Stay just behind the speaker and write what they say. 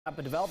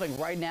But developing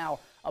right now,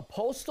 a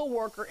postal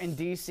worker in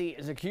D.C.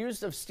 is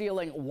accused of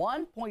stealing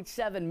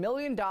 $1.7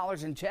 million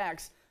in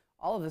checks.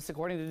 All of this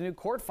according to new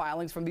court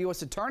filings from the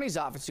U.S. Attorney's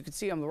Office. You can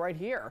see them right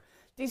here.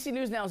 D.C.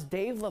 News Now's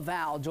Dave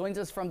Laval joins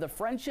us from the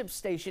Friendship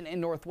Station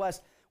in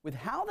Northwest with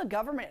how the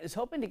government is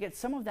hoping to get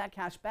some of that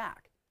cash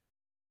back.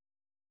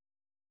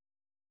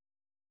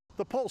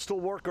 The postal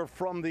worker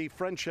from the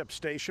Friendship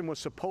Station was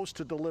supposed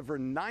to deliver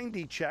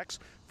 90 checks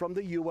from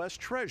the U.S.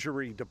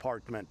 Treasury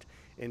Department.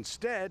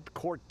 Instead,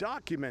 court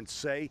documents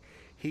say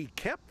he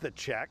kept the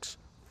checks,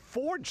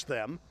 forged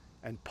them,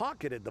 and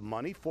pocketed the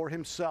money for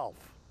himself.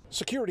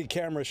 Security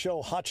cameras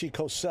show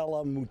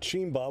Hachikosela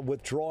Muchimba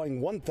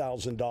withdrawing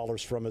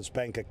 $1,000 from his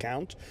bank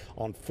account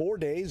on 4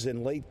 days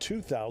in late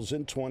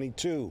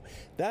 2022.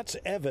 That's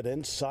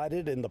evidence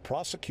cited in the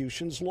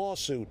prosecution's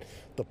lawsuit.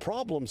 The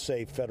problem,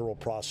 say federal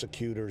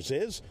prosecutors,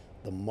 is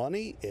the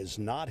money is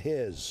not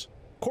his.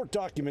 Court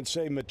documents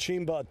say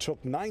Muchimba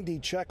took 90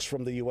 checks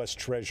from the U.S.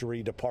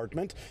 Treasury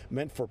Department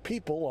meant for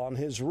people on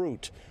his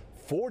route,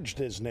 forged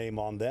his name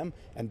on them,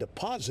 and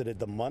deposited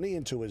the money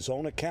into his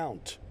own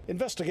account.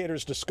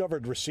 Investigators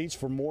discovered receipts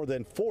for more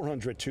than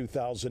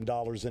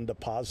 $402,000 in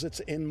deposits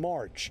in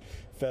March.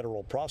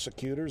 Federal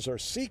prosecutors are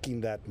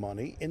seeking that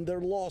money in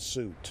their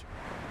lawsuit.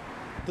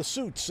 The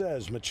suit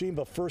says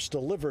Muchimba first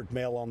delivered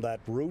mail on that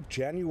route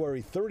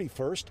January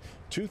 31st,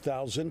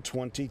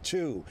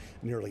 2022,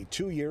 nearly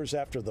 2 years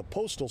after the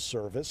Postal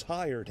Service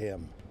hired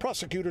him.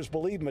 Prosecutors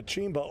believe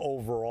Muchimba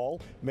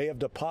overall may have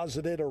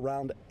deposited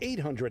around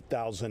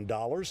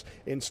 $800,000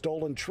 in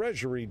stolen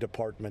Treasury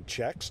Department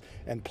checks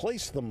and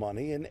placed the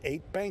money in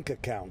 8 bank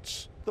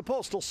accounts. The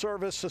Postal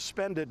Service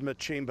suspended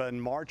Muchimba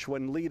in March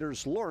when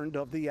leaders learned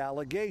of the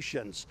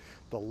allegations.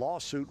 The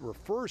lawsuit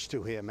refers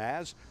to him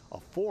as a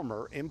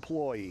former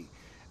employee.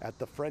 At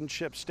the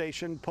Friendship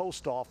Station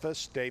Post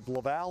Office, Dave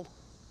Laval,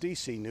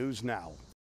 D.C. News Now.